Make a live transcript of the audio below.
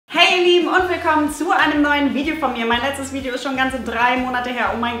Hey ihr Lieben und willkommen zu einem neuen Video von mir. Mein letztes Video ist schon ganze 3 Monate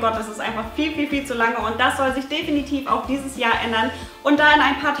her. Oh mein Gott, das ist einfach viel zu lange und das soll sich definitiv auch dieses Jahr ändern. Und da in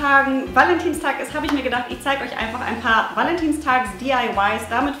ein paar Tagen Valentinstag ist, habe ich mir gedacht, ich zeige euch einfach ein paar Valentinstags-DIYs.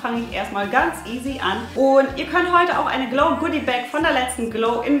 Damit fange ich erstmal ganz easy an. Und ihr könnt heute auch eine Glow Goodiebag von der letzten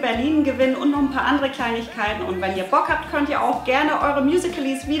Glow in Berlin gewinnen und noch ein paar andere Kleinigkeiten. Und wenn ihr Bock habt, könnt ihr auch gerne eure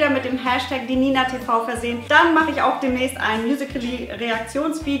Musicalies wieder mit dem Hashtag #DieNinaTV versehen. Dann mache ich auch demnächst ein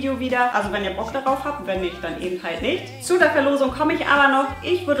Musical.ly-Reaktionsvideo wieder. Also wenn ihr Bock darauf habt, wenn nicht, dann eben halt nicht. Zu der Verlosung komme ich aber noch.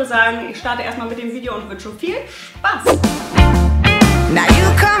 Ich würde sagen, ich starte erstmal mit dem Video und wünsche viel Spaß! Now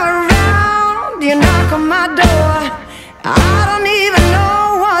you come around, you knock on my door. I don't even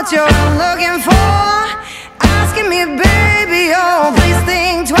know what you're looking for. Asking me, baby, oh, please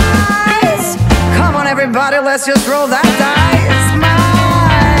think twice. Come on, everybody, let's just roll that dice, my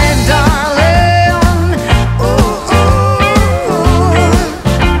darling. Ooh, ooh, ooh.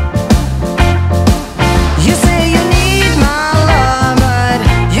 You say you need my love, but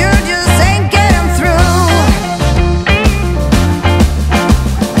you just ain't getting through.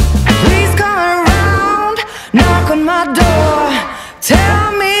 Please come around, knock on my door.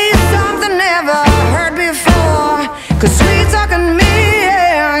 Tell me something never heard before. 'Cause sweet talking me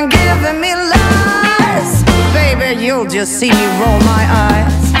and giving me lies. Baby, you'll just see me roll my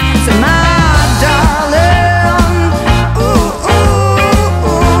eyes. So my darling, ooh, ooh,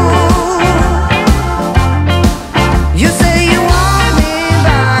 ooh. You say you want me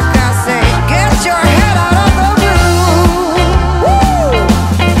back, I say get your head out of the blue. Woo!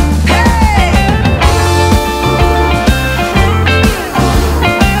 Hey!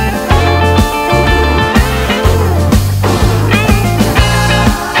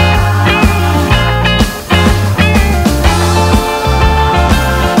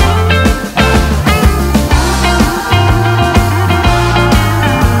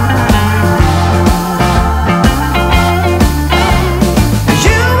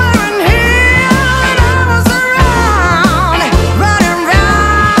 You weren't here when I was around, running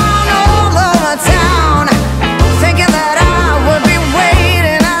round all over town, thinking that I would be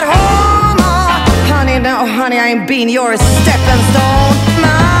waiting at home. Oh, honey, no, honey, I ain't been your stepping stone, my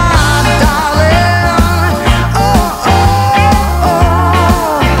darling. Oh, oh, oh.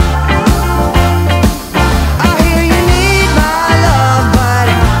 I hear you need my love, but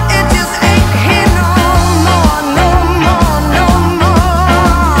it just ain't here no more, no more, no more.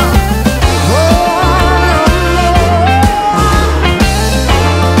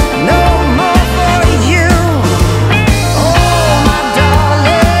 No more for you. Oh, my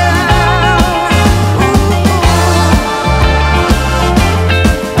darling.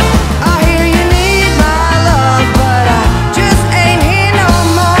 I hear you need my love, but I just ain't here no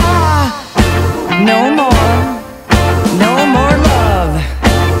more. No more, no more love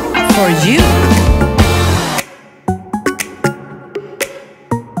for you.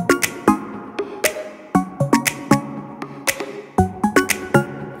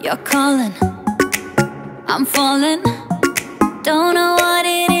 You're calling, I'm falling. Don't know what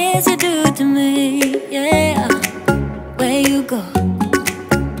it is you do to me. Yeah, where you go,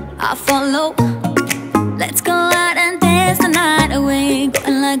 I follow. Let's go out and dance the night away.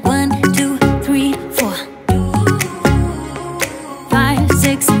 Going like 1, 2, 3, 4, 5,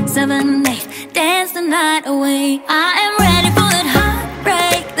 6, 7, 8. Dance the night away. I am ready for that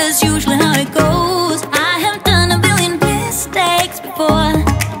heartbreak. That's usually how it goes. I have done a billion mistakes before.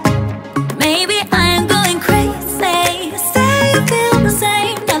 Maybe I am going crazy. Say you feel the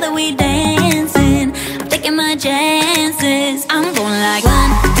same now that we dancing. I'm taking my chances. I'm going like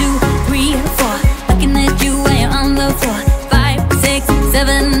 1, 2, 3, 4. Looking at you when you're on the floor. 5, 6,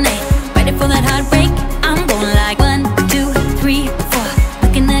 7, 8. Ready for that heartbreak. I'm going like 1, 2, 3, 4.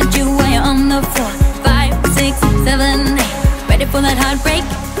 Looking at you when you're on the floor. 5, 6, 7, 8. Ready for that heartbreak.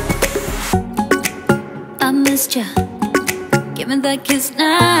 I missed you. Give me that kiss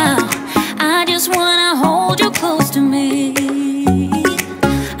now. I just wanna hold you close to me.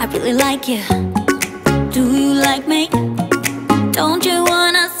 I really like you. Do you like me? Don't you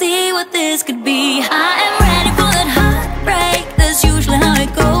wanna see what this could be? I am ready for that heartbreak. That's usually how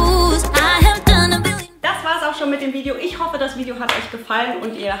it goes. I have done a billion. Das war's auch schon mit dem Video. Ich hoffe, das Video hat euch gefallen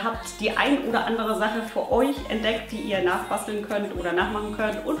und ihr habt die ein oder andere Sache für euch entdeckt, die ihr nachbasteln könnt oder nachmachen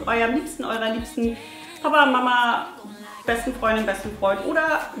könnt und eurem Liebsten, eurer Liebsten, Papa, Mama, besten Freundin, besten Freund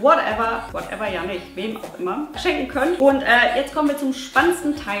oder whatever ja nicht, wem auch immer, schenken könnt. Und jetzt kommen wir zum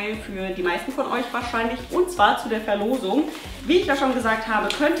spannendsten Teil für die meisten von euch wahrscheinlich, und zwar zu der Verlosung. Wie ich ja schon gesagt habe,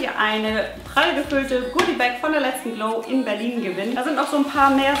 könnt ihr eine prall gefüllte Goodiebag von der letzten Glow in Berlin gewinnen. Da sind auch so ein paar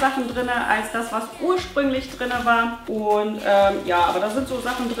mehr Sachen drin als das, was ursprünglich drin war. Und ja, aber da sind so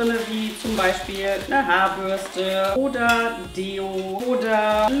Sachen drin wie zum Beispiel eine Haarbürste oder Deo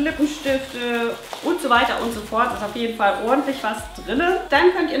oder Lippenstifte und so weiter und so fort. Ist auf jeden Fall ordentlich was drin.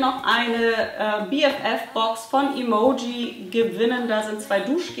 Dann könnt ihr noch eine BFF-Box von Emojie gewinnen. Da sind 2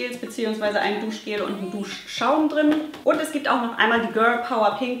 Duschgels bzw. ein Duschgel und ein Duschschaum drin. Und es gibt auch noch einmal die Girl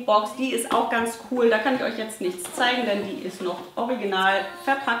Power Pink Box. Die ist auch ganz cool. Da kann ich euch jetzt nichts zeigen, denn die ist noch original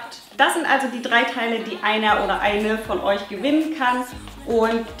verpackt. Das sind also die 3 Teile, die einer oder eine von euch gewinnen kann.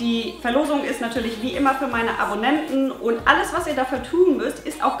 Und die Verlosung ist natürlich wie immer für meine Abonnenten. Und alles, was ihr dafür tun müsst,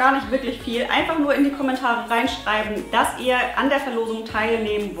 ist auch gar nicht wirklich viel. Einfach nur in die Kommentare reinschreiben, dass ihr an der Verlosung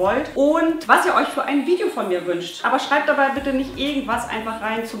teilnehmen wollt und was ihr euch für ein Video von mir wünscht. Aber schreibt dabei bitte nicht irgendwas einfach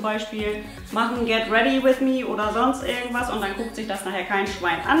rein, zum Beispiel machen Get Ready With Me oder sonst irgendwas und dann guckt sich das nachher kein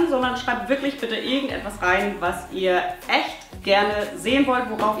Schwein an, sondern schreibt wirklich bitte irgendetwas rein, was ihr echt gerne sehen wollt,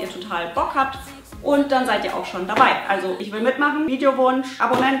 worauf ihr total Bock habt. Und dann seid ihr auch schon dabei. Also ich will mitmachen, Videowunsch,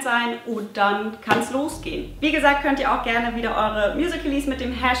 Abonnent sein und dann kann es losgehen. Wie gesagt, könnt ihr auch gerne wieder eure Musicalies mit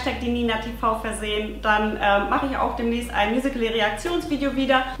dem Hashtag die Nina TV versehen. Dann mache ich auch demnächst ein Musical.ly-Reaktionsvideo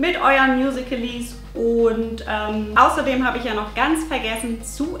wieder mit euren Musicalies. Und außerdem habe ich ja noch ganz vergessen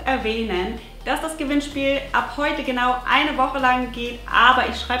zu erwähnen, dass das Gewinnspiel ab heute genau eine Woche lang geht, aber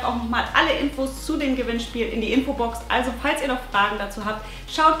ich schreibe auch nochmal alle Infos zu dem Gewinnspiel in die Infobox. Also falls ihr noch Fragen dazu habt,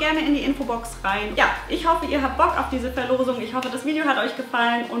 schaut gerne in die Infobox rein. Ja, ich hoffe, ihr habt Bock auf diese Verlosung. Ich hoffe, das Video hat euch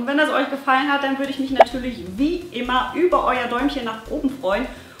gefallen und wenn das euch gefallen hat, dann würde ich mich natürlich wie immer über euer Däumchen nach oben freuen.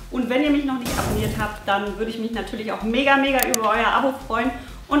 Und wenn ihr mich noch nicht abonniert habt, dann würde ich mich natürlich auch mega über euer Abo freuen.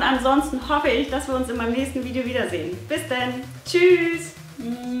 Und ansonsten hoffe ich, dass wir uns in meinem nächsten Video wiedersehen. Bis dann. Tschüss.